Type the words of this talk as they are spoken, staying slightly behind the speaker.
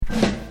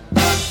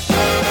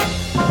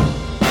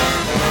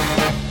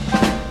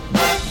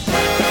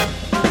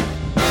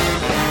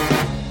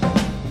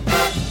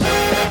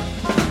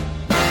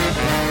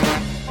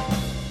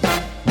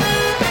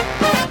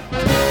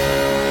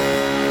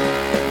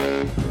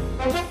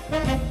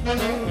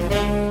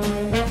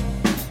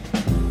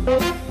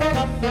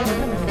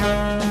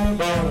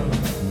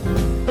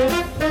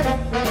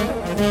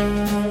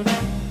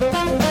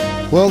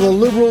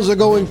Liberals are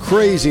going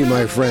crazy,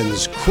 my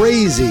friends.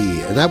 Crazy.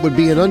 And that would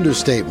be an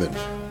understatement.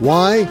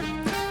 Why?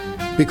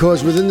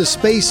 Because within the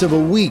space of a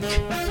week,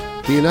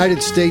 the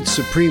United States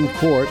Supreme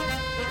Court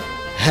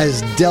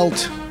has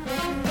dealt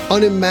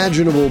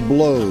unimaginable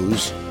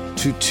blows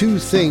to two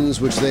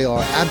things which they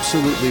are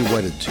absolutely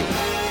wedded to: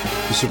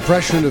 the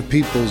suppression of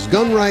people's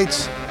gun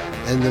rights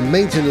and the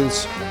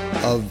maintenance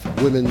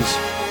of women's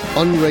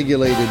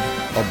unregulated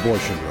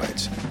abortion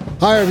rights.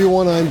 Hi,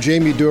 everyone. I'm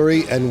Jamie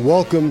Durie, and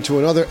welcome to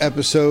another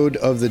episode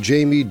of the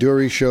Jamie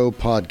Durie Show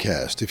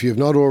podcast. If you have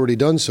not already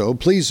done so,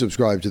 please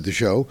subscribe to the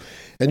show,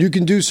 and you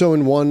can do so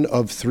in one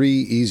of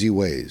three easy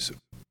ways.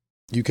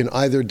 You can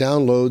either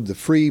download the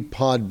free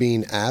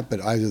Podbean app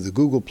at either the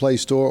Google Play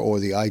Store or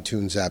the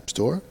iTunes App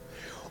Store,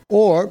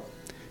 or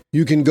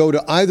you can go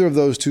to either of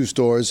those two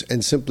stores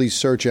and simply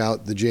search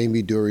out the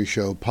Jamie Durie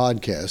Show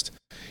podcast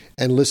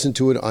and listen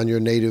to it on your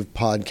native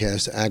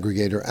podcast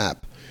aggregator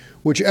app.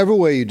 Whichever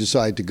way you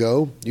decide to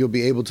go, you'll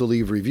be able to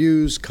leave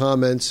reviews,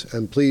 comments,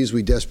 and please,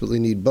 we desperately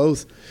need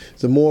both.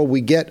 The more we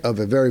get of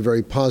a very,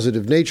 very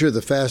positive nature,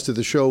 the faster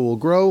the show will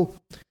grow,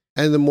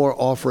 and the more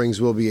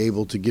offerings we'll be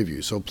able to give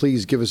you. So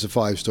please give us a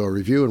 5-star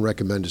review and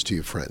recommend us to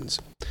your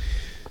friends.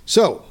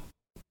 So,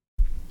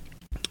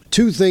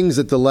 two things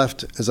that the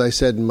left, as I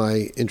said in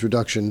my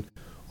introduction,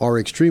 are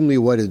extremely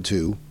wedded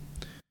to: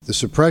 the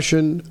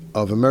suppression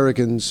of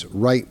Americans'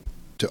 right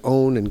to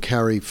own and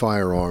carry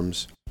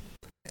firearms,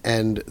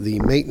 and the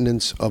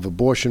maintenance of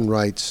abortion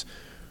rights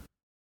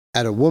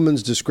at a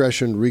woman's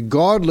discretion,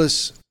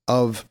 regardless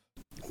of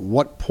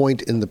what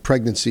point in the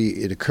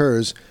pregnancy it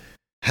occurs,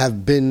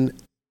 have been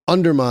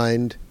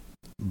undermined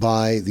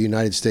by the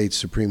United States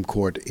Supreme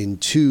Court in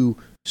two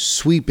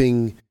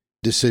sweeping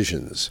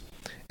decisions.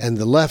 And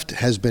the left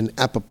has been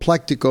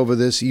apoplectic over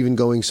this, even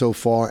going so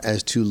far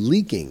as to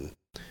leaking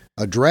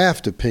a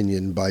draft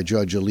opinion by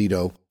Judge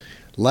Alito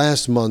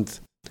last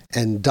month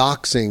and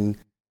doxing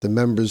the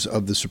members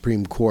of the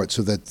Supreme Court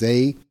so that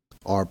they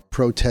are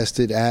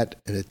protested at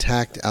and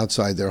attacked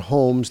outside their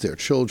homes. Their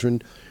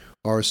children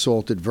are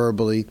assaulted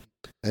verbally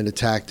and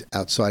attacked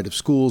outside of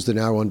schools. They're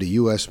now under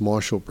U.S.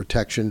 Marshal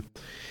protection.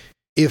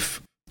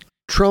 If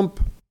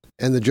Trump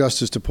and the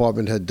Justice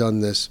Department had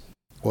done this,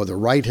 or the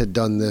right had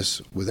done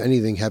this with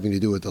anything having to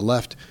do with the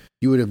left,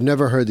 you would have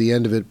never heard the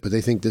end of it, but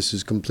they think this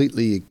is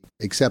completely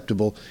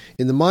acceptable.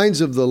 In the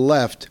minds of the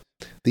left,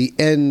 the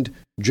end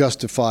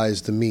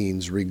justifies the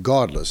means,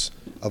 regardless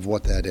of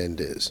what that end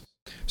is.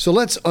 So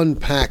let's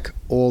unpack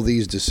all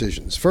these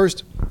decisions.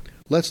 First,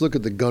 let's look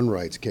at the gun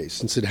rights case.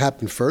 Since it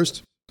happened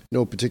first,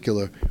 no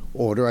particular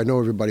order. I know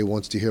everybody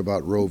wants to hear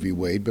about Roe v.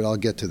 Wade, but I'll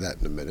get to that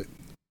in a minute.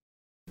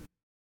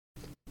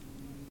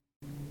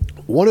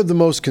 One of the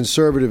most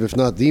conservative, if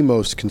not the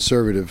most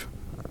conservative,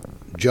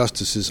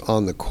 justices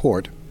on the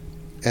court,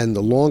 and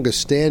the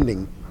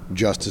longest-standing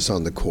justice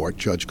on the court,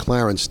 Judge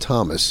Clarence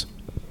Thomas,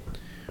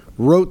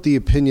 wrote the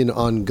opinion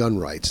on gun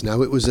rights.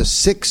 Now, it was a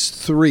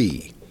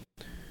 6-3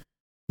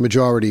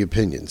 majority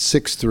opinion,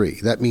 6-3.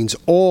 That means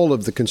all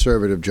of the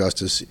conservative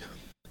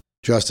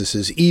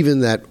justices, even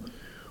that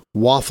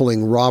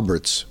waffling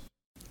Roberts,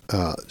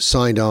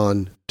 signed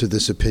on to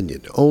this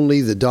opinion.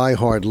 Only the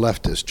diehard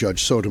leftist,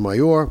 Judge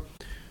Sotomayor,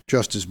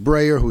 Justice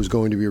Breyer, who's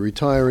going to be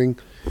retiring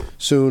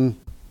soon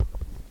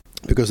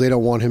because they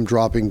don't want him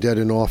dropping dead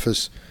in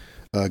office.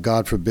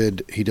 God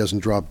forbid he doesn't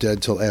drop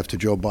dead till after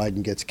Joe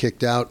Biden gets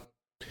kicked out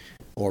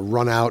or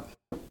run out.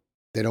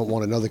 They don't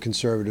want another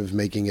conservative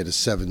making it a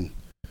 7-2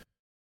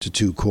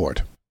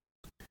 court.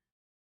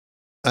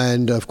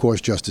 And, of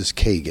course, Justice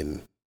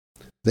Kagan.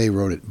 They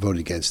voted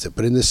against it.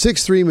 But in the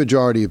 6-3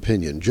 majority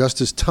opinion,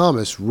 Justice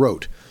Thomas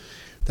wrote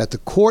that the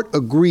court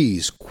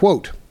agrees,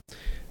 quote,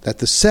 that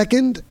the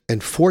Second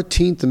and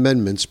 14th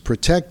Amendments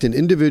protect an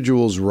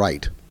individual's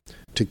right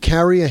to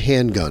carry a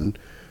handgun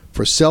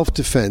for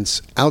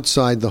self-defense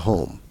outside the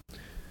home.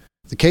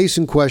 The case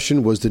in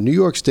question was the New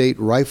York State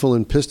Rifle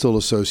and Pistol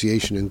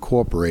Association,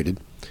 Incorporated,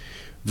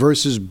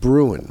 versus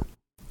Bruin.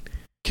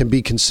 Can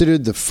be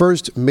considered the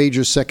first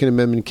major Second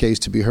Amendment case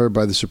to be heard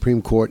by the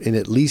Supreme Court in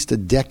at least a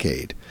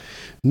decade.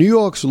 New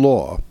York's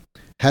law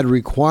had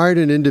required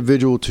an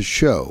individual to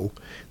show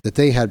that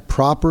they had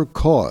proper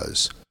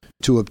cause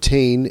to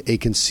obtain a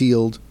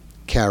concealed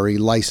carry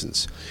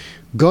license.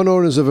 Gun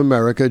Owners of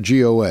America,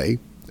 GOA,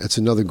 that's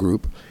another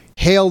group,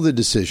 hailed the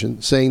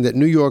decision, saying that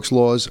New York's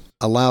laws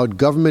allowed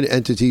government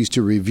entities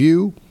to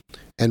review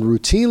and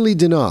routinely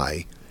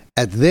deny,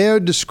 at their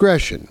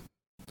discretion,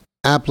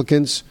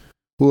 applicants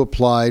who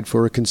applied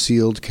for a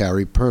concealed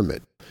carry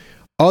permit.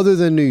 Other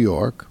than New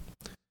York,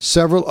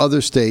 several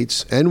other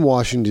states and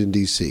Washington,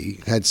 D.C.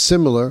 had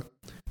similar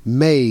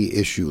may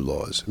issue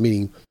laws,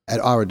 meaning at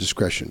our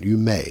discretion, you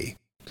may,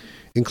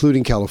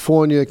 including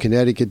California,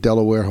 Connecticut,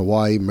 Delaware,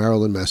 Hawaii,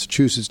 Maryland,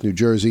 Massachusetts, New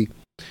Jersey,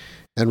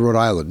 and Rhode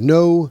Island.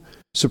 No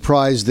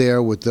surprise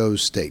there with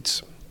those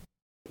states.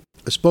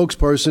 A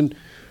spokesperson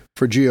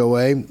for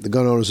GOA, the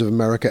Gun Owners of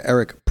America,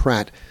 Eric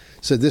Pratt,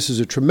 said this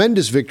is a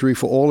tremendous victory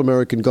for all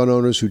American gun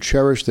owners who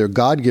cherish their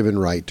God-given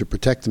right to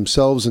protect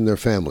themselves and their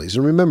families.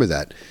 And remember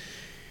that.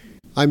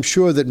 I'm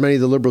sure that many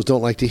of the liberals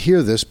don't like to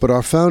hear this, but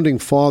our founding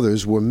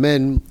fathers were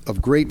men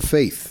of great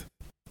faith,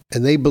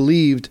 and they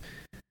believed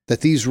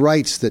that these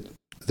rights that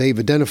they've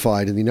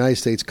identified in the United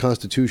States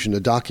Constitution, a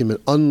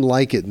document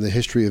unlike it in the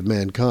history of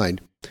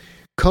mankind,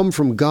 come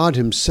from God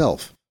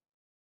himself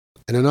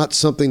and are not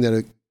something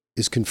that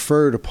is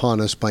conferred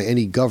upon us by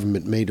any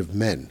government made of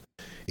men.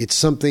 It's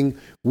something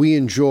we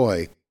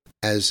enjoy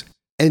as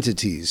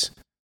entities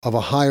of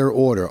a higher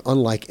order,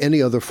 unlike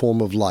any other form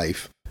of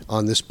life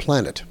on this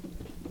planet.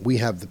 We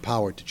have the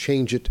power to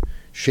change it,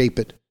 shape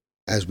it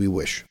as we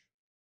wish.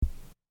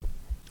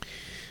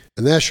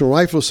 The National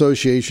Rifle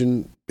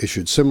Association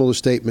issued similar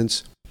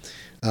statements.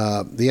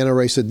 The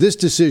NRA said this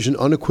decision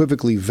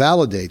unequivocally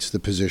validates the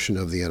position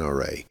of the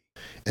NRA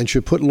and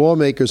should put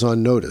lawmakers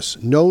on notice.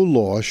 No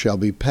law shall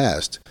be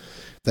passed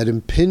that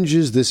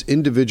impinges this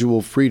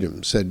individual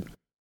freedom, said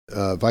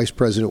Vice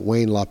President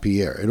Wayne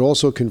LaPierre. It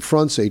also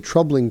confronts a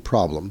troubling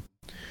problem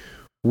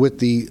with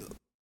the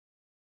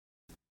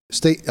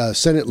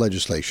Senate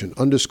legislation,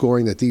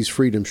 underscoring that these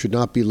freedoms should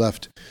not be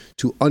left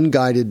to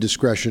unguided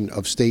discretion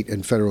of state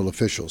and federal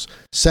officials.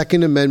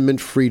 Second Amendment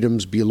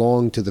freedoms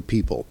belong to the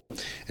people.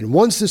 And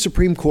once the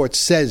Supreme Court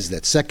says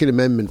that Second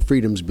Amendment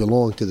freedoms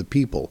belong to the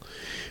people,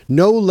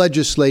 no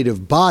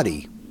legislative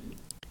body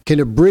can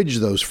abridge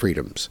those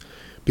freedoms.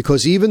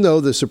 Because even though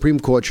the Supreme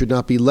Court should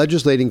not be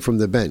legislating from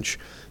the bench,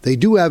 they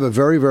do have a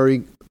very,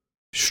 very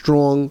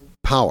strong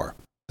power,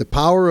 the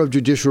power of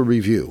judicial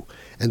review,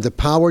 and the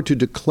power to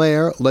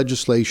declare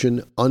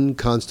legislation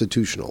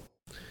unconstitutional.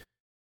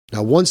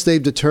 Now, once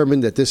they've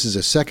determined that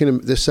this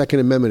Second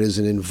Amendment is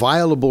an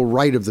inviolable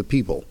right of the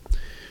people,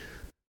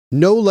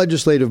 no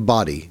legislative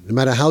body, no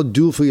matter how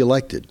duly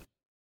elected,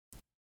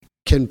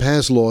 can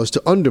pass laws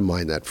to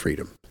undermine that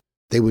freedom.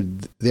 They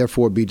would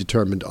therefore be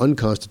determined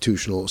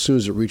unconstitutional as soon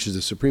as it reaches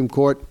the Supreme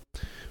Court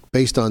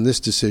based on this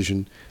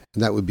decision,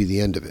 and that would be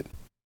the end of it.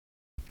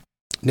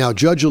 Now,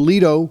 Judge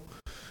Alito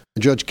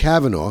and Judge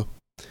Kavanaugh,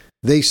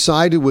 they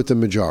sided with the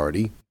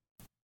majority,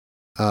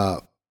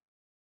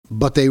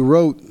 but they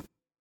wrote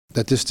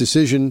that this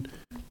decision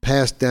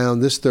passed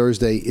down this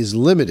Thursday is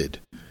limited,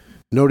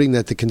 noting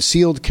that the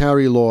concealed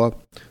carry law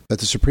that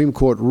the Supreme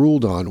Court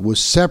ruled on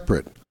was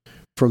separate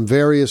from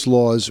various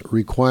laws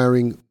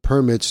requiring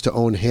permits to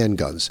own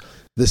handguns.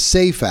 The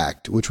SAFE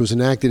Act, which was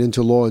enacted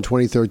into law in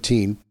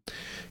 2013,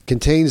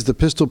 contains the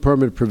pistol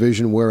permit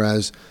provision,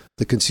 whereas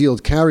the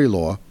concealed carry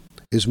law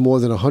is more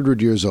than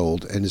 100 years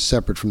old and is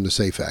separate from the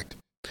SAFE Act.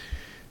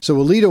 So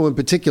Alito in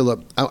particular,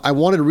 I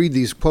wanted to read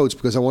these quotes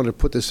because I wanted to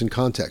put this in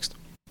context.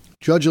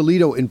 Judge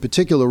Alito in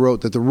particular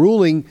wrote that the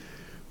ruling,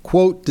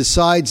 quote,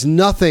 decides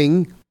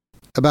nothing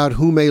about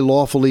who may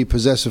lawfully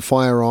possess a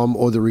firearm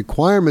or the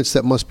requirements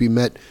that must be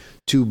met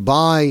to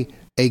buy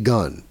a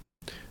gun,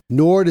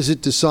 nor does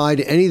it decide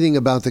anything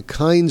about the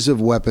kinds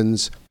of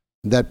weapons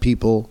that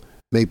people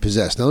may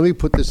possess. Now, let me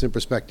put this in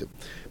perspective,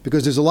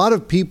 because there's a lot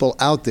of people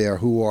out there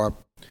who are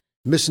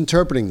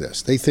misinterpreting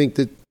this. They think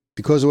that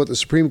because of what the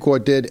Supreme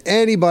Court did,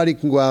 anybody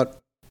can go out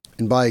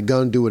and buy a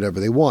gun, do whatever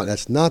they want.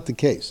 That's not the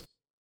case.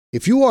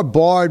 If you are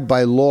barred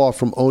by law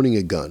from owning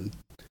a gun,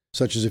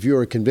 such as if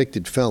you're a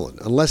convicted felon,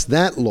 unless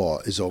that law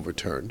is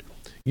overturned,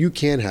 you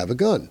can't have a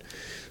gun.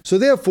 So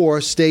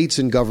therefore, states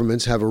and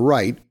governments have a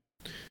right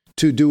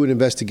to do an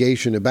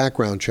investigation, a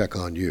background check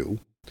on you,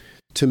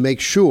 to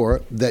make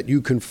sure that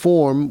you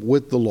conform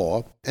with the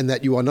law and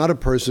that you are not a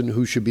person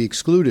who should be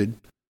excluded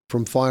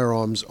from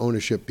firearms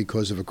ownership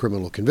because of a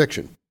criminal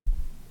conviction.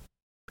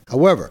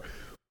 However,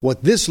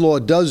 what this law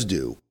does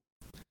do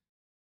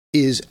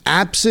is,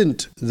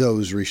 absent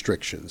those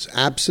restrictions,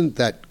 absent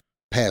that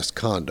past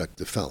conduct,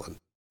 the felon,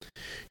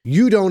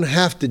 you don't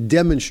have to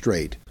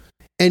demonstrate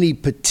any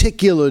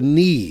particular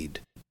need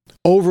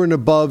over and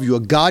above your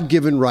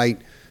God-given right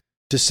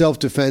to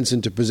self-defense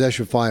and to possess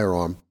a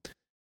firearm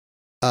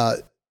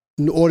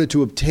in order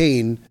to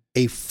obtain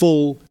a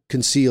full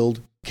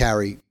concealed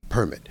carry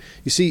permit.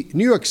 You see,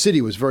 New York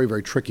City was very,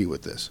 very tricky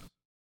with this.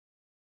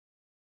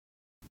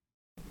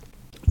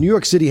 New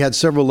York City had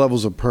several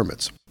levels of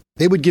permits.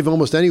 They would give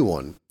almost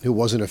anyone who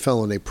wasn't a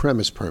felon a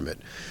premise permit.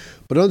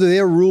 But under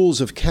their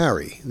rules of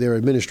carry, their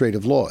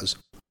administrative laws,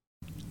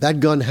 that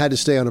gun had to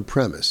stay on a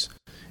premise,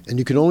 and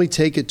you could only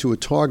take it to a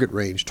target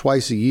range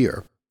twice a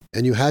year,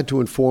 and you had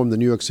to inform the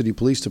New York City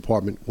Police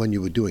Department when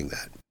you were doing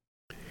that.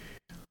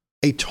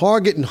 A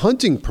target and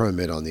hunting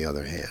permit, on the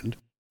other hand,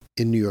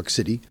 in New York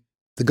City,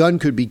 the gun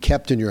could be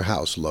kept in your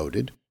house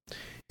loaded.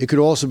 It could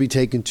also be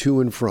taken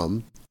to and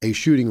from a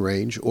shooting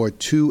range or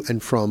to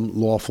and from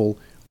lawful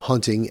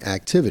hunting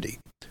activity.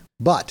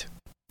 But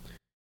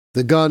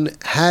the gun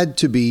had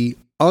to be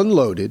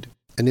unloaded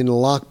and in a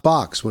locked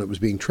box when it was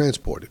being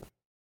transported.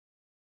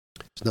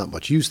 It's not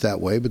much use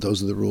that way, but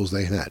those are the rules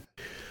they had.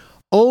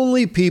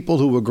 Only people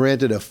who were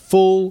granted a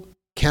full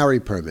carry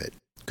permit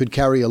could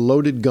carry a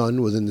loaded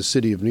gun within the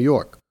city of New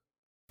York.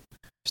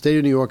 State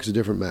of New York is a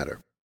different matter.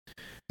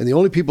 And the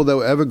only people that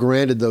were ever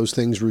granted those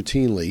things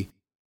routinely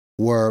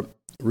were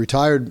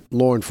retired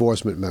law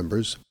enforcement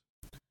members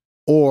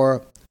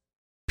or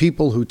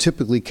people who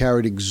typically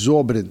carried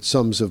exorbitant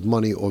sums of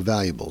money or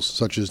valuables,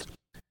 such as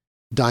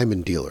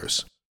diamond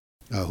dealers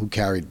who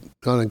carried,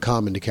 not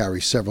uncommon to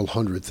carry several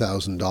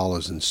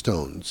 $100,000 in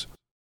stones,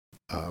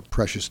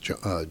 precious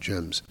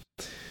gems.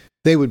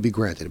 They would be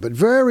granted, but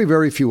very,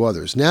 very few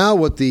others. Now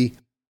what the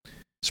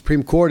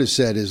Supreme Court has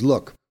said is,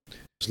 look,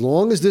 as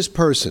long as this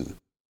person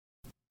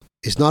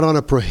is not on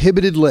a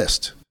prohibited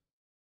list,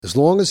 as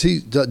long as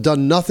he's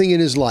done nothing in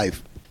his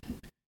life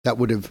that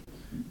would have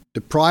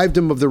deprived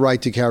him of the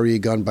right to carry a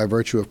gun by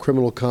virtue of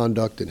criminal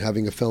conduct and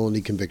having a felony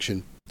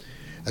conviction,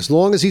 as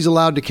long as he's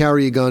allowed to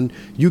carry a gun,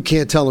 you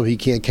can't tell him he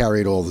can't carry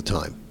it all the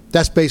time.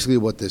 That's basically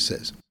what this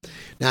is.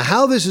 Now,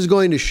 how this is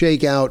going to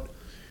shake out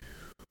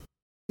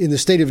in the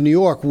state of New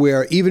York,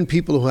 where even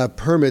people who have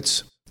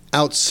permits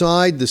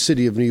outside the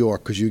city of New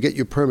York, because you get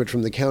your permit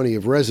from the county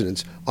of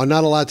residence, are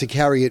not allowed to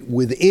carry it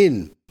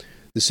within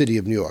the city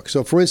of New York.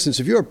 So, for instance,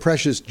 if you're a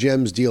precious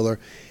gems dealer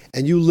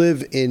and you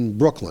live in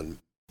Brooklyn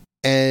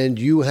and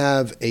you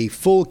have a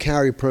full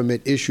carry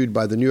permit issued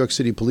by the New York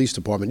City Police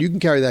Department, you can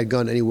carry that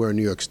gun anywhere in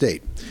New York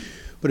State.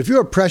 But if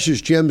you're a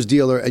precious gems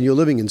dealer and you're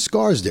living in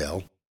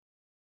Scarsdale,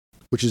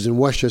 which is in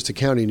Westchester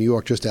County, New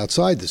York, just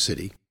outside the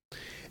city,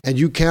 and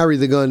you carry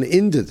the gun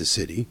into the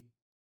city,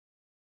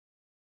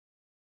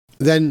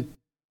 then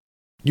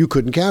you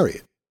couldn't carry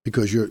it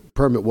because your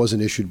permit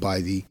wasn't issued by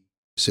the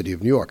city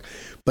of New York.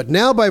 But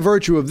now, by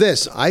virtue of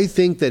this, I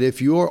think that if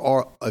you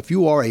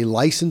are a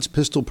licensed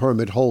pistol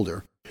permit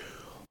holder,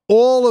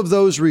 all of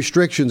those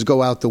restrictions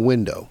go out the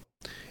window.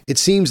 It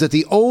seems that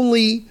the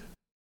only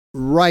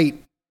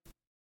right,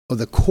 or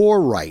the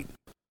core right,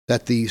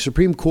 that the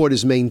Supreme Court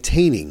is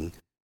maintaining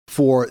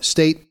for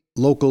state,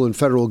 local, and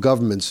federal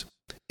governments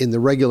in the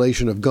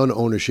regulation of gun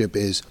ownership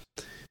is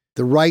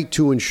the right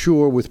to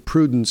ensure with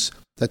prudence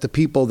that the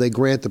people they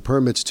grant the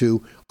permits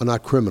to are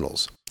not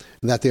criminals,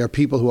 and that they are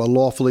people who are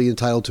lawfully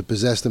entitled to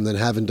possess them and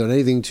haven't done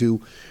anything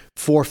to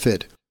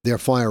forfeit their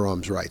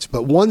firearms rights.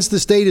 But once the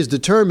state has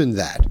determined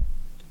that,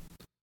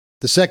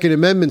 the Second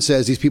Amendment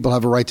says these people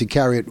have a right to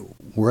carry it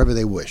wherever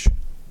they wish.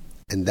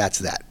 And that's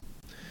that.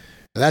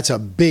 Now, that's a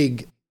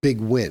big, big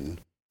win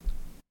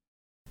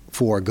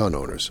for gun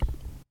owners.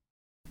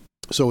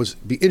 So it's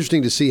be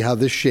interesting to see how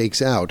this shakes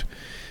out,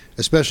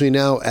 especially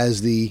now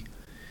as the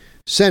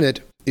Senate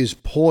is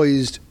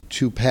poised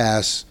to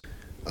pass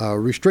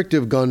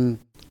restrictive gun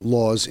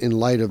laws in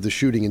light of the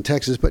shooting in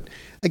Texas. But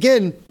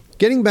again,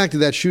 getting back to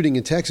that shooting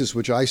in Texas,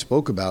 which I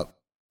spoke about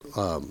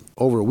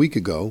over a week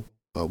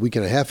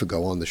and a half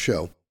ago on the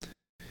show,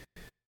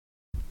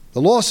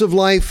 the loss of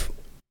life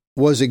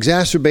was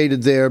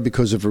exacerbated there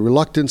because of a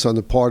reluctance on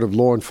the part of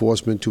law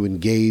enforcement to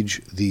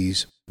engage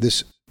this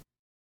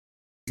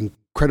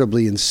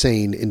incredibly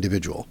insane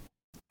individual.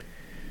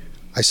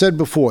 I said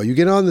before, you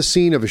get on the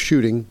scene of a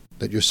shooting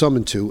that you're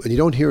summoned to and you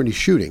don't hear any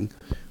shooting,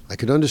 I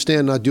could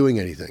understand not doing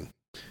anything.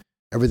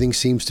 Everything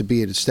seems to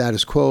be at its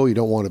status quo. You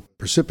don't want to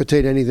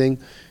precipitate anything.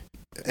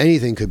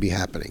 Anything could be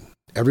happening.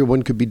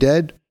 Everyone could be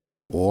dead,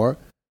 or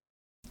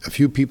a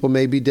few people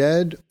may be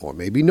dead, or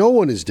maybe no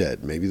one is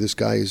dead. Maybe this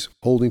guy is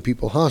holding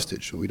people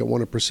hostage, so we don't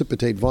want to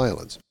precipitate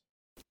violence.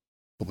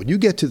 But when you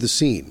get to the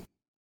scene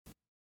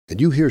and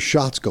you hear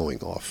shots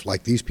going off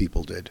like these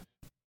people did,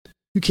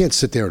 you can't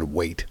sit there and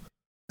wait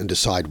and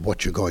decide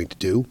what you're going to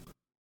do.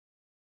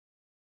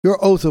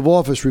 Your oath of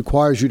office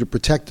requires you to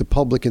protect the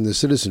public and the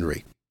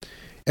citizenry.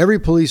 Every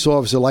police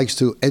officer likes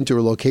to enter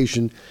a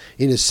location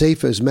in as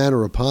safe as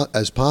manner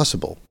as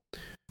possible.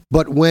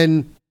 But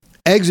when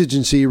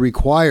exigency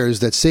requires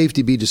that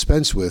safety be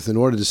dispensed with in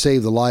order to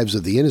save the lives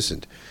of the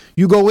innocent,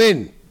 you go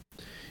in.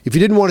 If you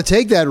didn't want to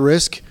take that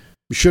risk,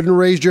 you shouldn't have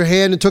raised your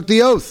hand and took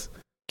the oath.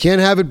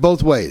 Can't have it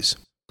both ways.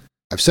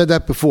 I've said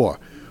that before.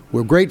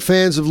 We're great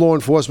fans of law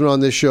enforcement on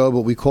this show,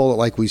 but we call it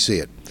like we see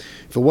it.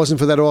 If it wasn't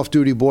for that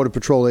off-duty Border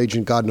Patrol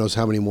agent, God knows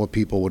how many more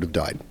people would have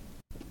died.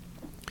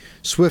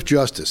 Swift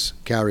justice.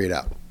 Carry it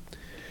out.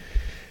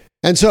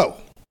 And so,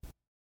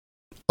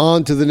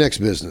 on to the next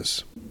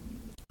business.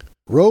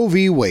 Roe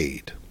v.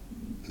 Wade.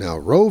 Now,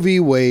 Roe v.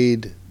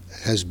 Wade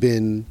has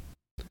been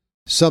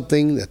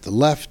something that the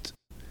left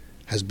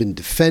has been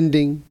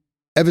defending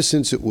ever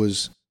since it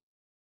was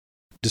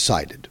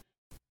decided.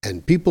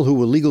 And people who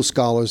were legal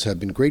scholars have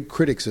been great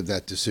critics of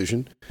that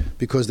decision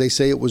because they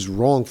say it was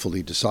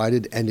wrongfully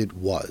decided, and it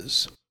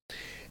was.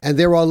 And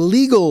there are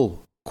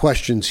legal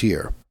questions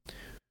here,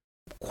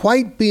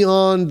 quite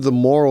beyond the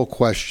moral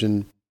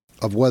question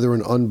of whether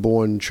an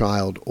unborn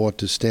child ought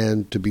to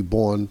stand to be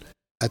born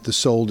at the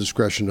sole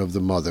discretion of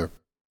the mother.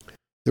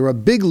 There are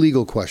big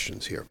legal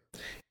questions here.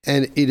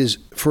 And it is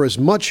for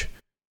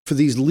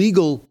these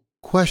legal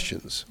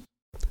questions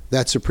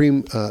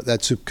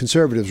that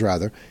conservatives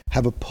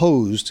have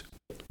opposed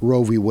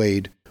Roe v.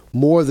 Wade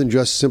more than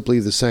just simply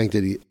the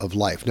sanctity of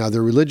life. Now,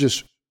 the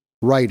religious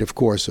right, of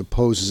course,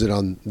 opposes it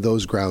on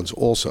those grounds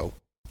also.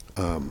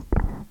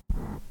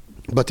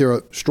 But there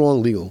are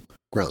strong legal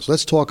grounds.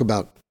 Let's talk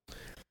about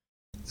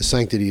the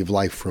sanctity of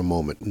life for a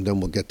moment, and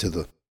then we'll get to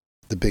the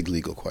big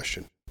legal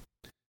question.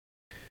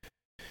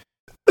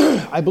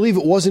 I believe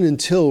it wasn't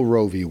until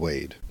Roe v.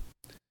 Wade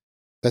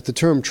that the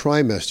term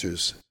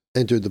trimesters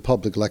entered the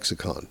public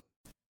lexicon.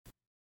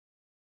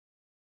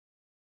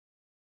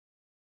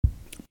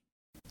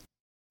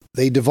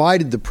 they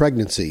divided the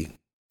pregnancy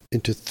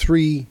into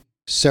 3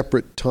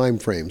 separate time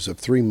frames of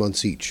 3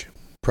 months each.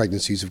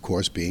 Pregnancies, of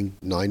course, being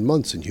 9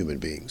 months in human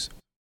beings.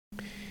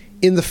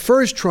 In the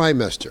first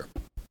trimester,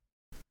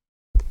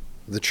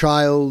 the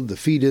child, the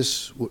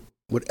fetus,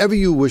 whatever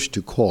you wish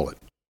to call it,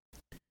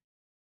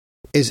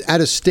 is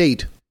at a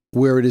state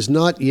where it is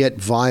not yet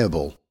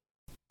viable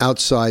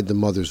outside the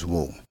mother's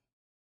womb.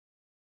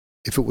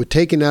 If it were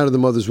taken out of the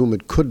mother's womb,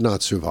 it could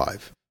not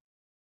survive,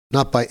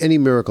 not by any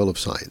miracle of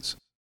science.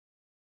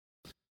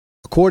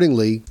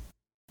 Accordingly,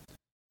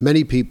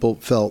 many people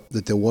felt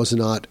that there was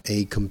not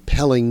a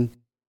compelling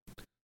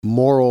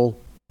moral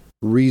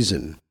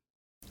reason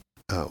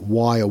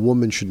why a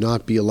woman should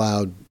not be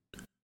allowed,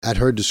 at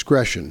her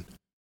discretion,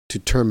 to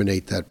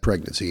terminate that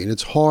pregnancy. And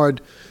it's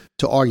hard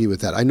to argue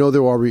with that. I know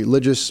there are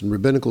religious and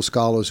rabbinical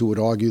scholars who would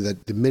argue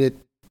that the minute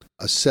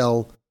a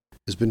cell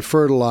has been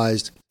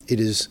fertilized, it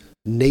is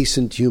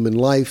nascent human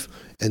life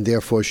and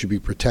therefore should be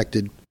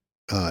protected.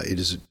 It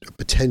is a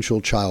potential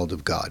child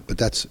of God. But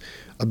that's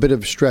a bit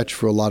of a stretch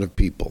for a lot of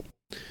people.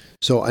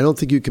 So I don't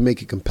think you can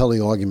make a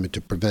compelling argument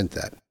to prevent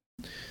that.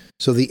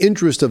 So the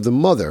interest of the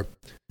mother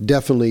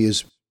definitely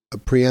is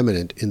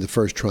preeminent in the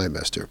first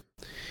trimester.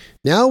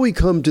 Now we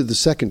come to the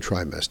second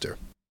trimester.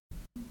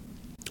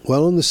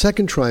 Well, in the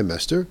second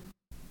trimester,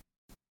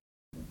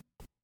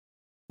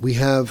 we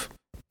have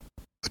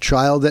a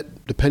child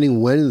that,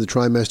 depending when in the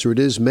trimester it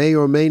is, may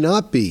or may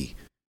not be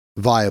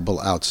viable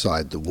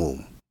outside the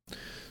womb.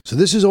 So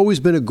this has always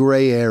been a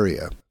gray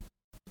area.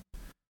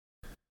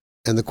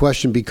 And the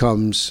question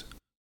becomes,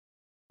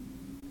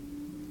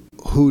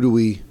 who do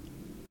we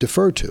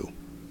defer to?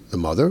 The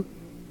mother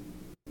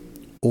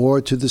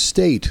or to the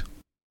state,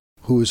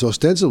 who is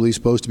ostensibly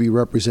supposed to be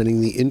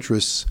representing the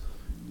interests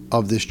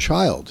of this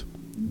child,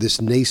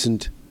 this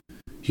nascent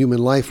human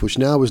life, which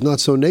now is not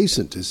so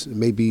nascent, it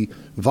may be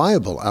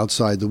viable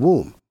outside the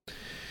womb.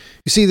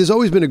 You see, there's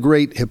always been a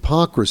great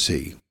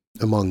hypocrisy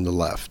among the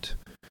left.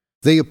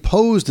 They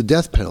oppose the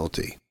death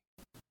penalty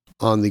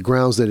on the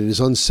grounds that it is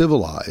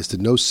uncivilized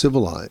and no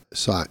civilized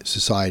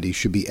society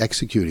should be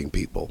executing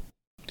people.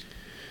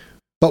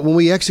 But when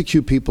we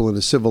execute people in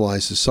a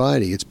civilized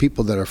society, it's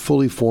people that are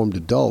fully formed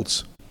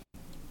adults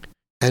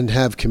and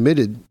have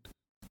committed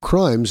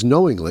crimes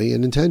knowingly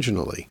and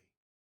intentionally.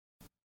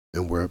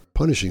 And we're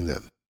punishing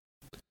them.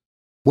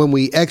 When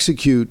we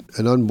execute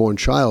an unborn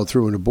child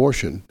through an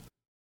abortion,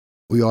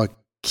 we are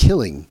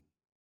killing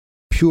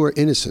pure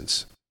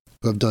innocents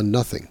who have done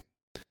nothing.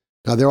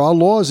 Now, there are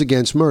laws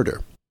against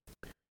murder.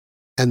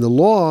 And the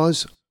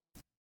laws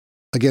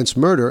against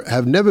murder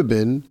have never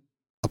been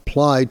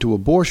applied to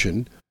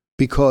abortion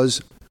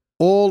because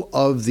all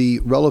of the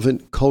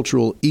relevant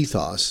cultural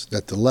ethos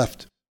that the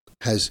left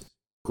has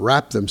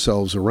wrapped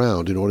themselves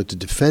around in order to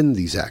defend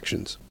these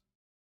actions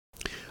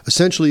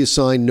essentially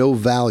assign no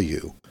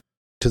value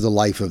to the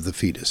life of the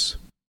fetus.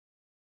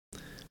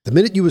 The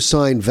minute you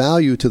assign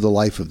value to the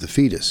life of the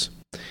fetus,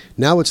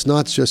 now it's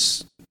not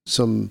just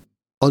some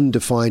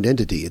undefined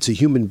entity. It's a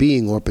human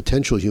being or a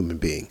potential human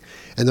being.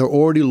 And there are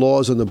already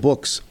laws on the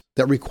books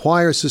that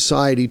require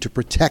society to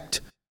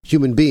protect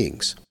human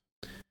beings.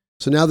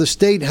 So now the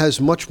state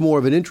has much more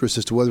of an interest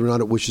as to whether or not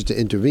it wishes to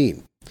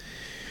intervene.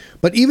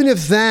 But even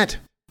if that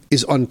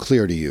is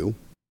unclear to you,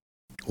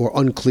 or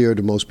unclear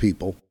to most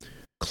people,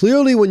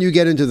 clearly when you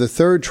get into the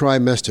third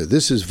trimester,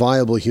 this is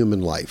viable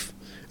human life.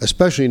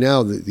 Especially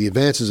now, the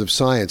advances of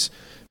science,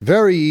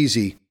 very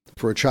easy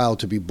for a child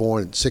to be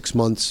born at 6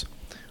 months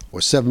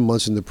or 7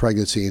 months in the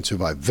pregnancy and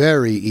survive.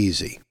 Very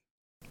easy.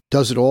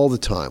 Does it all the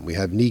time. We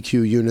have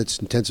NICU units,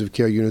 intensive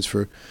care units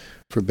for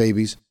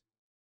babies,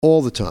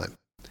 all the time.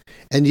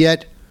 And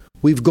yet,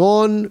 we've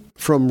gone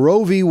from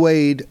Roe v.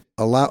 Wade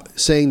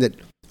saying that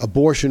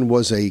abortion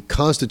was a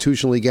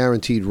constitutionally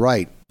guaranteed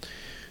right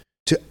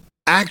to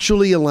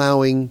actually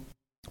allowing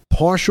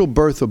partial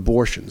birth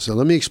abortions. Now,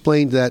 let me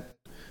explain that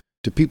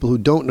to people who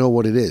don't know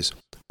what it is.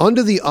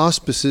 Under the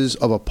auspices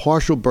of a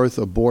partial birth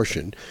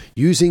abortion,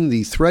 using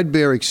the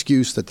threadbare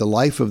excuse that the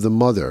life of the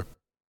mother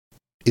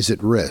is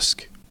at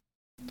risk,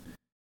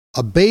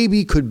 a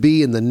baby could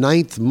be in the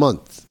 9th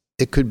month.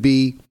 It could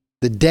be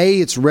the day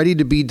it's ready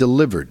to be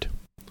delivered.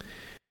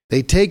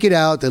 They take it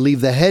out, they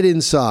leave the head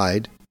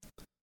inside,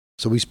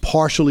 so he's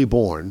partially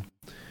born.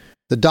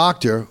 The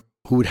doctor,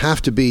 who would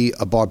have to be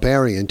a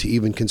barbarian to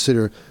even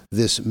consider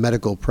this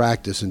medical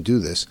practice and do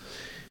this,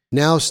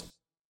 now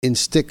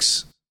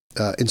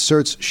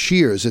inserts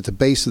shears at the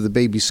base of the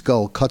baby's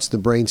skull, cuts the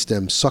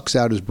brainstem, sucks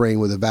out his brain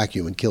with a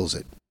vacuum, and kills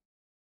it.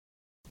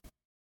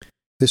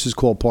 This is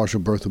called partial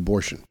birth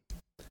abortion.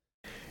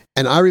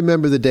 And I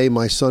remember the day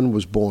my son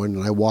was born,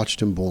 and I watched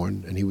him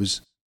born, and he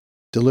was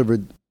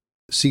delivered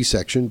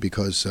C-section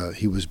because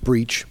he was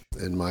breech,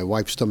 and my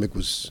wife's stomach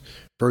was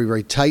very,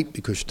 very tight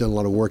because she'd done a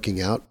lot of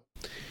working out.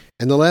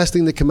 And the last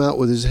thing that came out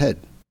was his head.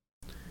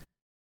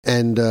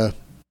 And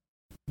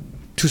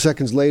 2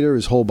 seconds later,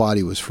 his whole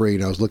body was free,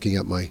 and I was looking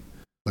at my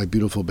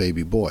beautiful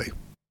baby boy,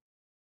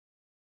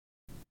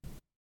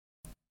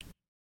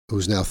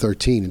 who's now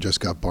 13 and just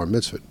got bar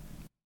mitzvahed.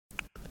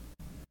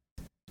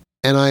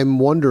 And I'm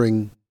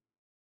wondering,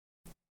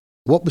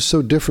 What was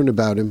so different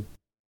about him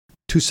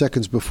 2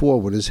 seconds before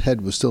when his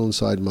head was still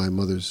inside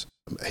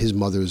his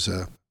mother's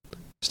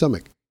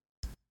stomach?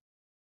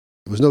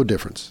 There was no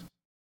difference.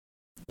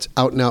 It's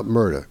out and out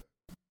murder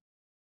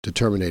to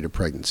terminate a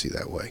pregnancy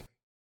that way.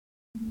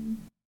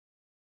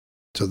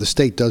 So the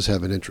state does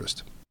have an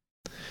interest.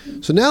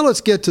 So now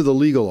let's get to the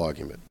legal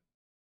argument,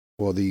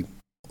 or the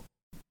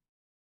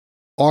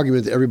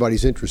argument that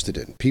everybody's interested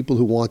in. People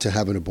who want to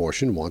have an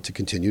abortion want to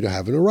continue to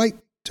have a right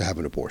to have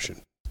an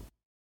abortion.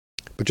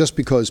 But just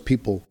because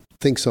people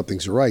think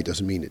something's a right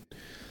doesn't mean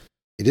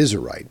it is a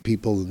right.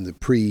 People in the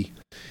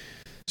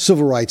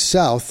pre-civil rights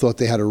South thought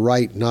they had a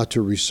right not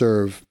to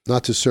serve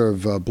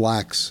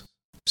blacks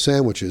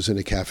sandwiches in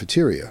a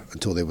cafeteria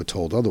until they were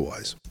told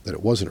otherwise, that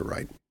it wasn't a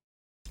right.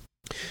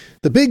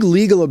 The big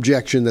legal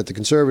objection that the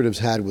conservatives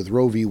had with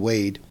Roe v.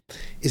 Wade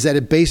is that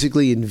it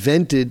basically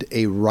invented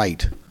a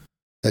right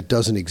that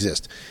doesn't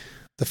exist.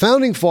 The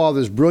founding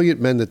fathers,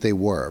 brilliant men that they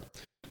were,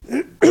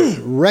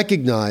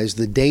 recognized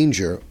the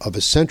danger of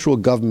a central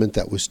government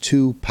that was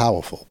too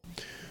powerful,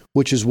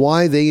 which is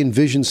why they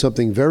envisioned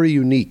something very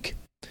unique,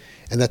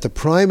 and that the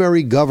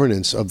primary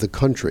governance of the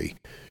country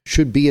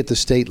should be at the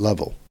state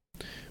level,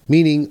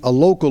 meaning a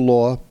local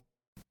law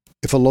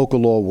if a local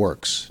law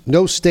works,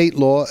 no state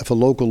law if a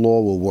local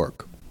law will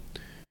work,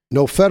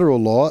 no federal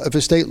law if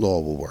a state law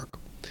will work.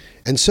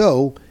 And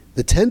so,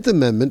 the 10th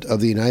Amendment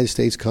of the United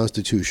States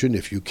Constitution,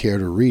 if you care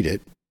to read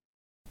it,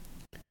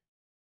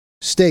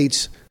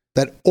 states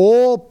that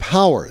all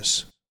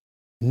powers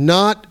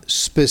not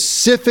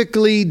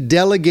specifically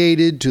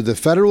delegated to the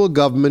federal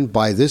government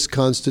by this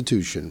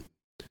Constitution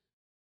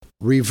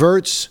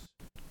reverts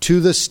to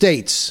the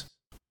states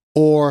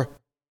or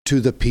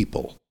to the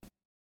people.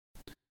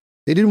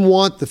 They didn't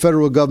want the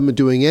federal government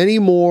doing any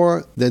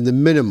more than the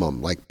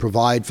minimum, like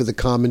provide for the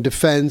common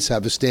defense,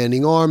 have a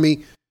standing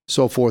army,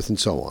 so forth and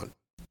so on.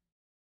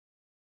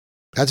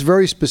 That's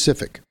very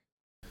specific.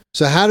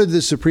 So how did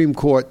the Supreme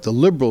Court, the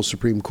liberal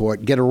Supreme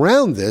Court, get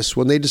around this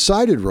when they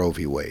decided Roe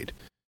v. Wade?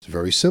 It's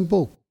very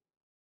simple.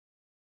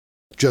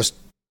 Just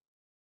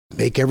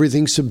make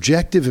everything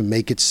subjective and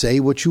make it say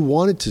what you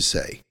want it to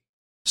say.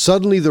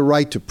 Suddenly the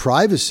right to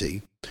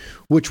privacy,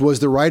 which was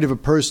the right of a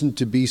person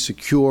to be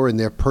secure in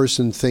their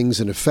person, things,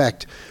 and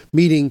effect,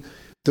 meaning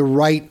the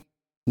right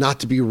not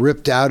to be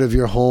ripped out of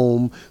your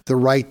home, the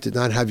right to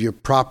not have your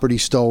property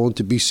stolen,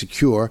 to be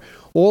secure.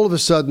 All of a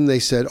sudden they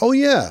said, oh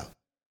yeah,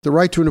 the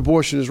right to an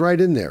abortion is right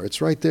in there.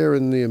 It's right there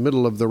in the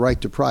middle of the right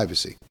to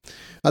privacy.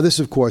 Now this,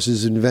 of course,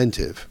 is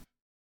inventive.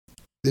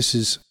 This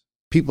is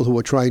people who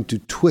are trying to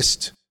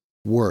twist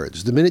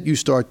words. The minute you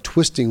start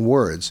twisting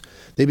words,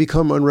 they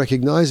become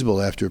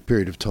unrecognizable after a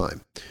period of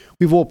time.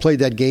 We've all played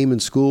that game in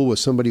school where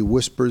somebody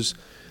whispers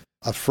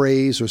a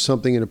phrase or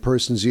something in a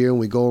person's ear and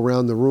we go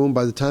around the room.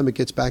 By the time it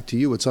gets back to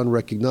you, it's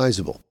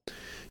unrecognizable.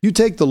 You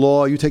take the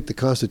law, you take the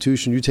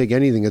Constitution, you take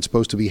anything that's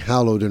supposed to be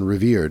hallowed and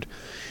revered,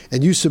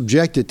 and you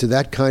subject it to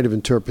that kind of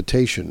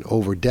interpretation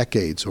over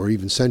decades or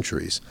even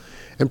centuries.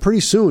 And pretty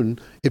soon,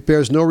 it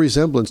bears no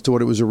resemblance to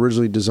what it was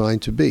originally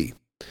designed to be.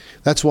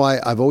 That's why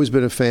I've always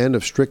been a fan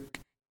of strict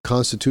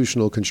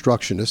constitutional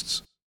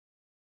constructionists,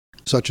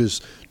 such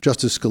as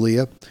Justice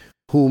Scalia,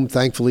 whom,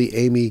 thankfully,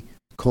 Amy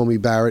Coney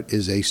Barrett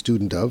is a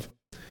student of,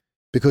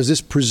 because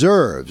this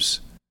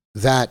preserves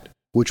that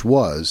which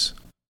was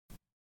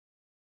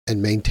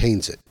and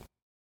maintains it.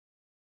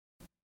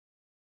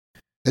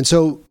 And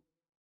so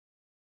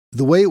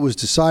the way it was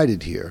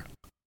decided here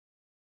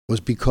was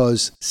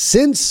because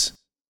since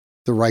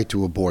the right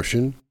to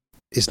abortion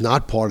is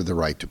not part of the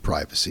right to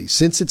privacy,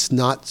 since it's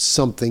not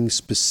something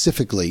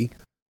specifically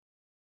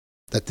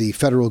that the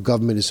federal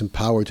government is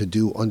empowered to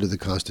do under the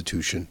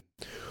Constitution,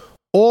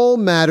 all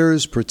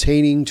matters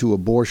pertaining to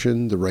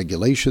abortion, the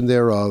regulation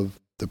thereof,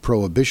 the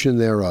prohibition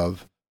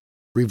thereof,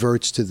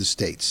 reverts to the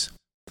states.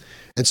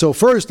 And so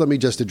first, let me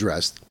just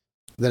address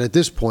that at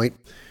this point,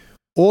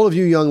 all of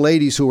you young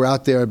ladies who are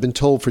out there have been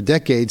told for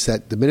decades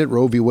that the minute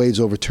Roe v. Wade's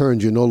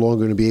overturned, you're no longer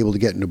going to be able to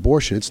get an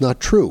abortion. It's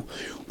not true.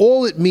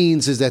 All it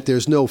means is that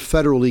there's no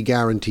federally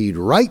guaranteed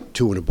right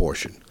to an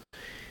abortion.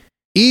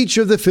 Each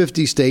of the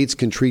 50 states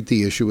can treat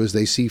the issue as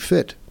they see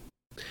fit.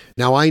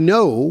 Now, I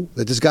know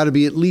that there's got to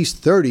be at least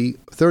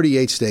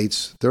 38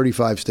 states,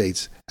 35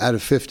 states out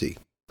of 50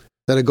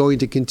 that are going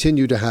to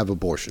continue to have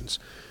abortions.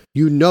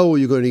 You know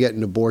you're going to get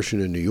an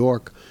abortion in New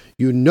York.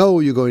 You know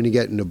you're going to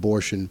get an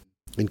abortion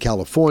in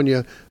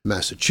California,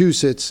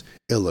 Massachusetts,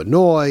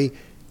 Illinois,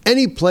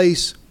 any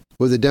place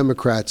where the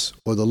Democrats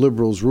or the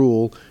liberals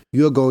rule,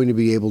 you're going to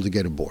be able to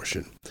get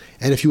abortion.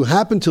 And if you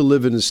happen to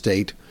live in a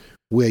state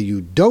where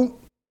you don't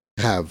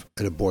have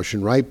an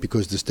abortion right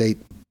because the state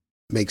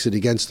makes it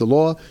against the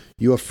law,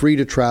 you are free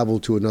to travel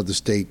to another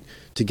state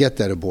to get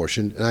that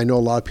abortion. And I know a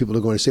lot of people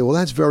are going to say, well,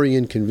 that's very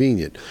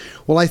inconvenient.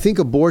 Well, I think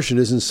abortion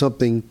isn't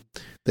something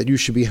that you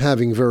should be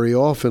having very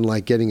often,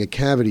 like getting a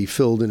cavity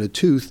filled in a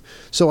tooth.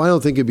 So I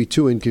don't think it'd be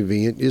too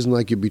inconvenient. It isn't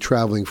like you'd be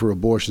traveling for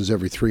abortions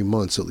every 3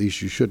 months. At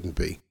least you shouldn't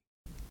be.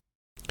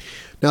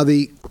 Now,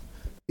 the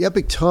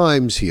Epoch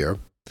Times here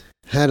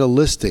had a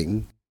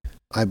listing,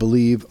 I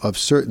believe, of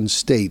certain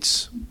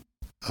states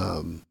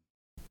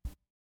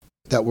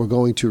that were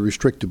going to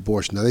restrict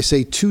abortion. Now, they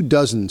say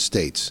 24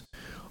 states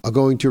are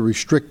going to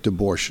restrict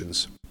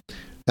abortions.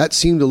 That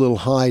seemed a little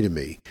high to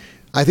me.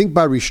 I think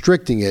by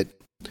restricting it,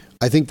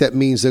 I think that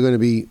means they're going to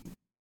be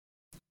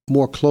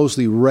more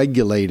closely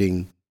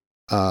regulating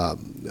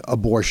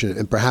abortion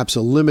and perhaps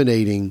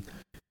eliminating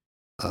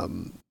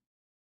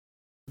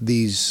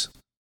these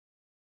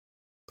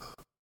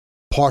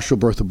partial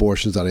birth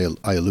abortions that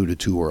I alluded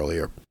to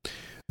earlier,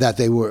 that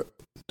they were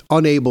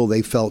unable,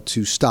 they felt,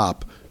 to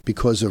stop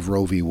because of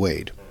Roe v.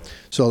 Wade.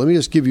 So let me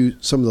just give you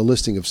some of the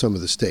listing of some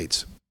of the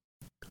states.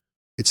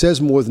 It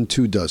says more than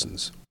 24.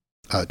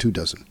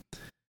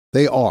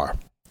 They are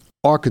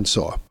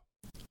Arkansas,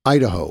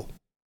 Idaho,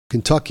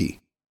 Kentucky,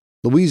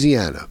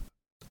 Louisiana,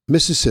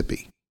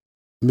 Mississippi,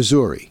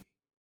 Missouri,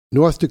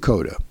 North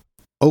Dakota,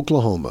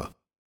 Oklahoma,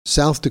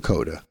 South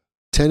Dakota,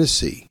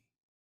 Tennessee,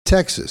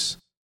 Texas,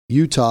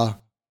 Utah,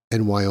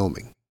 and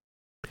Wyoming.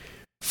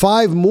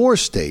 5 more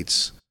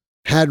states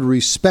had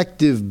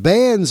respective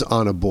bans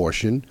on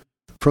abortion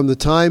from the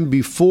time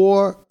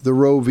before the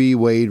Roe v.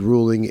 Wade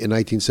ruling in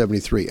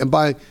 1973. And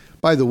by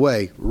the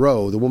way,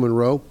 Roe, the woman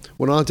Roe,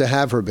 went on to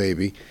have her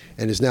baby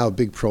and is now a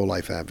big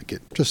pro-life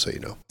advocate, just so you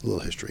know, a little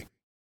history.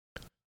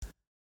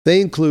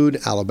 They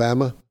include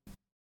Alabama,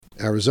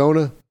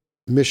 Arizona,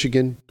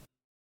 Michigan,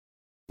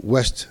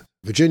 West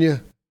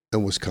Virginia,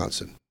 and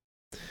Wisconsin.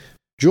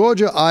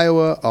 Georgia,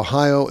 Iowa,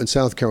 Ohio, and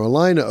South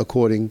Carolina,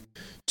 according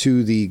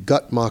to the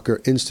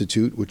Guttmacher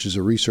Institute, which is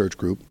a research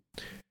group,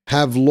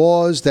 have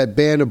laws that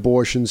ban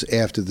abortions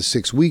after the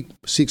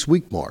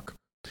 6-week mark.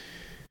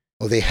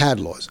 Or they had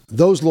laws.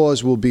 Those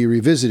laws will be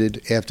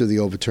revisited after the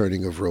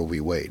overturning of Roe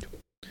v. Wade.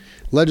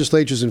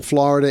 Legislatures in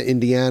Florida,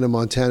 Indiana,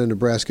 Montana, and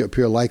Nebraska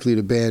appear likely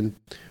to ban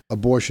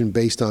abortion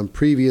based on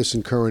previous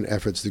and current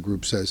efforts, the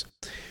group says.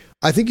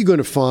 I think you're going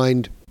to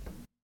find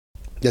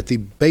that the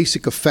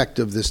basic effect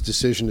of this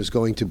decision is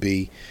going to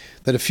be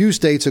that a few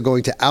states are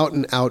going to out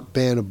and out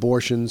ban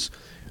abortions.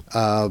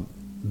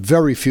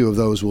 Very few of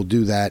those will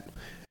do that.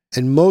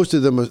 And most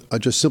of them are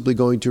just simply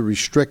going to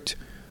restrict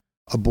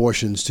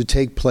abortions to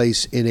take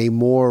place in a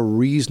more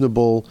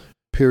reasonable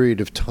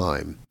period of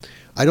time.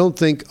 I don't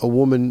think a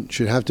woman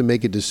should have to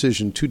make a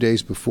decision 2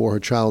 days before her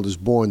child is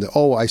born that,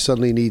 I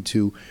suddenly need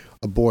to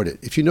abort it.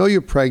 If you know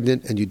you're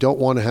pregnant and you don't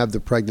want to have the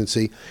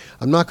pregnancy,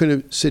 I'm not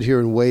going to sit here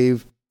and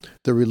wave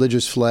the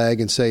religious flag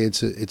and say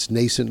it's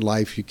nascent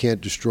life, you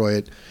can't destroy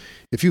it.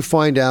 If you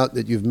find out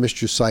that you've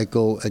missed your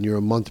cycle and you're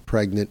a month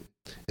pregnant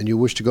and you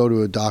wish to go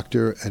to a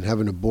doctor and have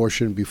an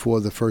abortion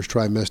before the first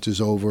trimester is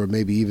over, or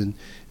maybe even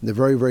in the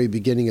very, very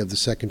beginning of the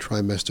second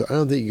trimester, I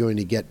don't think you're going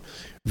to get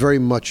very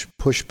much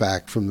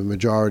pushback from the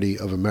majority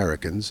of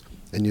Americans,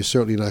 and you're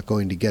certainly not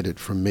going to get it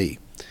from me.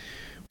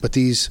 But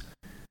these,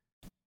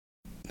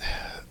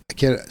 I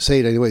can't say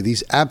it anyway,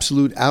 these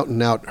absolute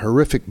out-and-out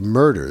horrific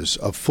murders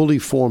of fully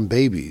formed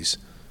babies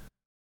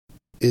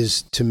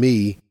is, to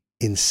me,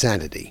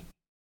 insanity.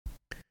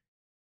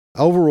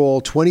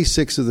 Overall,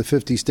 26 of the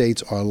 50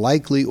 states are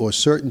likely or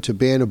certain to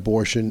ban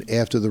abortion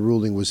after the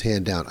ruling was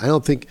handed down. I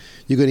don't think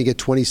you're going to get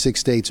 26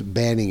 states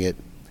banning it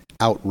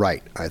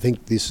outright. I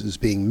think this is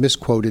being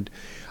misquoted.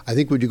 I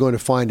think what you're going to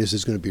find is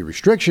there's going to be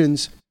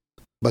restrictions,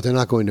 but they're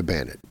not going to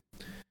ban it.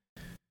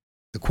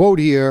 The quote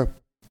here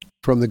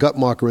from the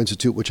Guttmacher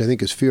Institute, which I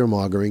think is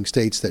fear-mongering,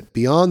 states that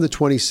beyond the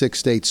 26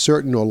 states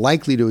certain or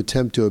likely to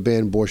attempt to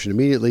ban abortion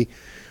immediately,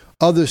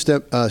 other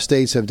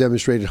states have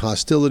demonstrated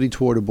hostility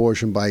toward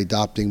abortion by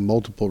adopting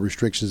multiple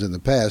restrictions in the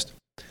past,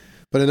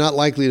 but are not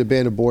likely to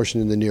ban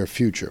abortion in the near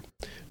future.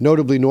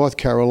 Notably, North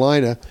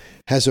Carolina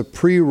has a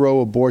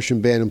pre-Roe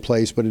abortion ban in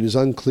place, but it is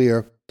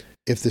unclear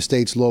if the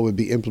state's law would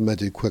be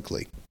implemented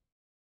quickly.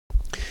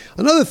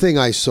 Another thing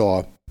I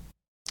saw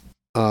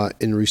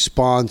in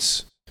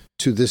response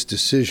to this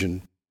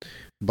decision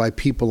by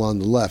people on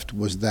the left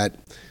was that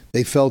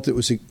they felt it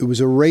was a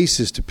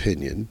racist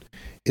opinion,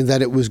 in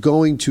that it was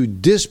going to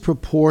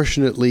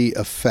disproportionately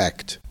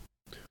affect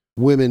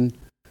women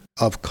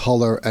of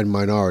color and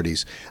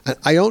minorities. And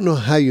I don't know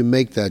how you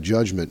make that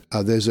judgment.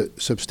 There's a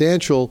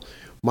substantial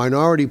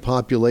minority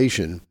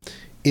population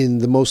in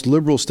the most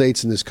liberal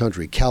states in this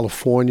country: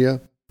 California,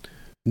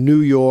 New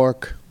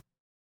York,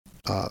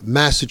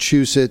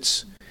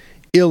 Massachusetts,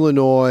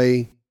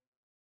 Illinois.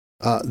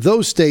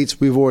 Those states,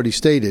 we've already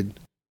stated,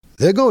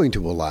 they're going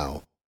to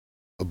allow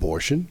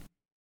abortion.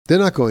 They're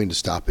not going to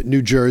stop it.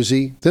 New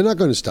Jersey, they're not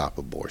going to stop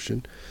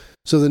abortion.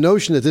 So the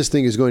notion that this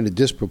thing is going to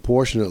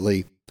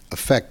disproportionately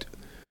affect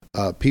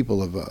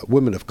people of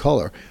women of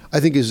color, I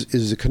think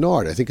is a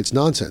canard. I think it's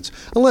nonsense.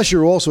 Unless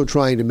you're also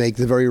trying to make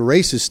the very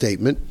racist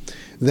statement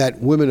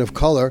that women of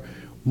color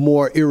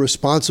more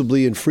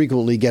irresponsibly and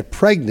frequently get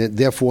pregnant,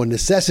 therefore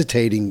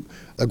necessitating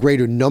a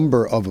greater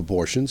number of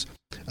abortions.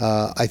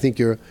 I think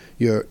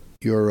you're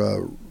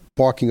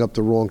barking up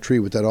the wrong tree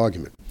with that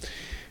argument.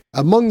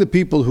 Among the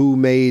people who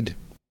made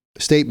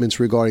statements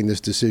regarding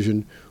this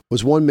decision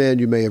was one man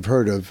you may have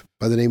heard of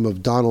by the name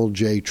of Donald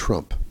J.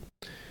 Trump.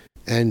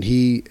 And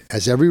he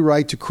has every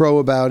right to crow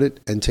about it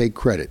and take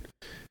credit.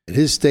 And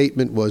his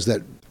statement was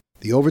that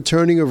the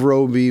overturning of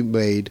Roe v.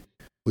 Wade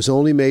was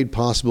only made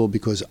possible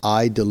because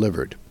I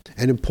delivered.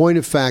 And in point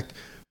of fact,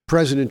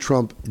 President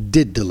Trump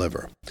did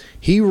deliver.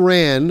 He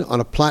ran on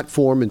a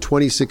platform in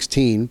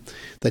 2016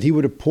 that he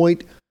would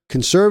appoint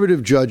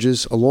conservative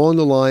judges along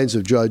the lines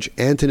of Judge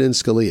Antonin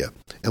Scalia.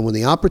 And when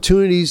the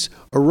opportunities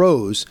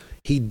arose,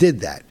 he did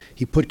that.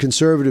 He put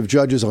conservative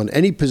judges on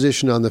any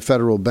position on the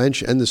federal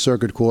bench and the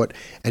circuit court,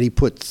 and he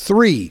put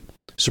 3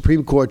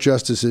 Supreme Court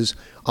justices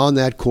on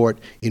that court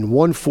in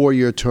one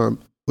 4-year term,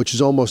 which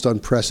is almost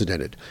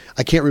unprecedented.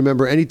 I can't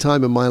remember any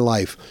time in my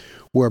life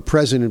where a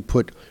president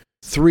put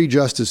 3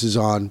 justices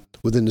on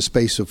within the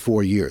space of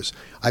 4 years.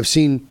 I've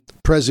seen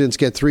presidents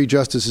get 3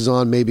 justices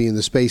on maybe in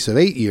the space of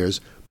 8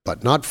 years,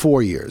 but not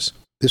 4 years.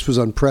 This was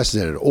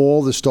unprecedented.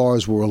 All the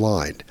stars were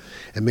aligned,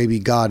 and maybe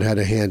God had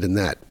a hand in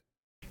that.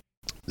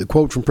 The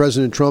quote from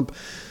President Trump,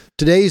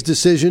 "Today's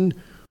decision,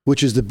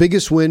 which is the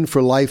biggest win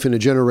for life in a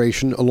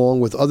generation, along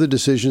with other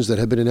decisions that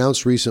have been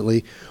announced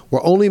recently,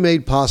 were only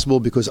made possible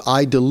because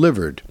I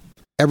delivered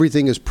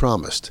everything as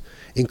promised,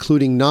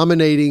 including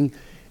nominating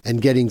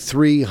and getting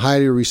 3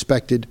 highly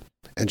respected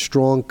and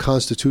strong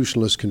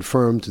constitutionalists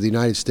confirmed to the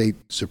United States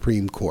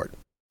Supreme Court."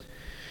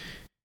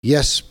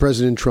 Yes,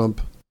 President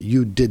Trump,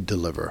 you did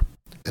deliver.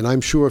 And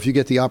I'm sure if you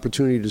get the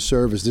opportunity to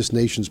serve as this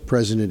nation's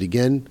president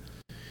again,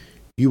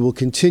 you will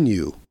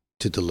continue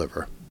to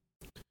deliver.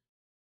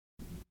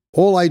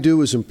 All I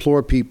do is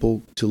implore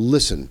people to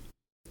listen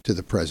to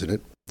the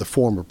president, the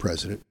former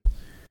president.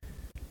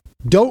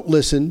 Don't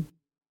listen,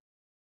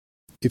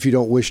 if you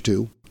don't wish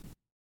to,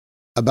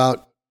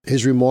 about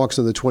his remarks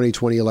on the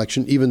 2020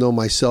 election, even though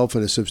myself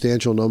and a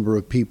substantial number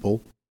of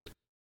people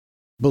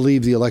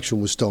believe the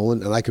election was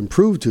stolen, and I can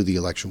prove to the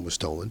election was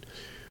stolen.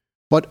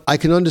 But I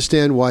can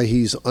understand why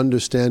he's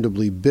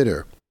understandably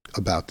bitter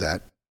about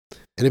that.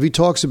 And if he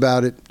talks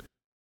about it,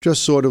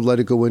 just sort of let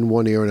it go in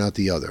one ear and out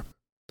the other.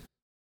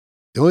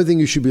 The only thing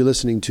you should be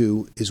listening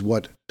to is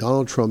what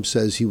Donald Trump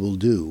says he will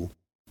do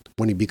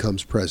when he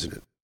becomes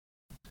president.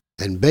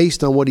 And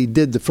based on what he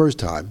did the first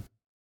time,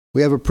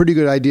 we have a pretty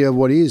good idea of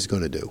what he is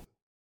going to do.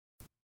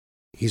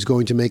 He's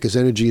going to make us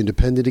energy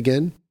independent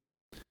again.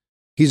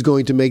 He's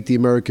going to make the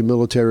American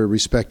military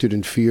respected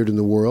and feared in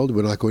the world.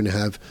 We're not going to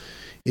have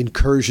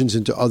incursions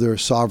into other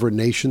sovereign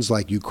nations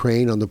like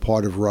Ukraine on the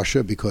part of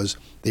Russia because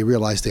they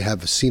realize they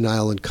have a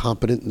senile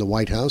incompetent in the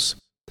White House.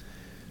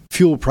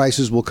 Fuel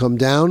prices will come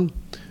down,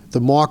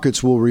 the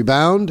markets will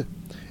rebound,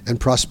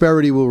 and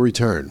prosperity will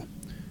return.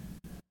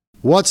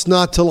 What's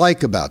not to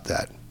like about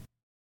that?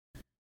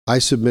 I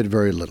submit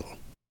very little.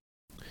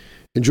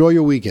 Enjoy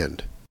your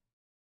weekend.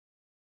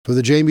 For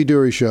the Jamie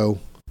Durie Show,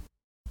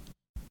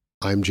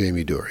 I'm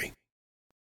Jamie Durie.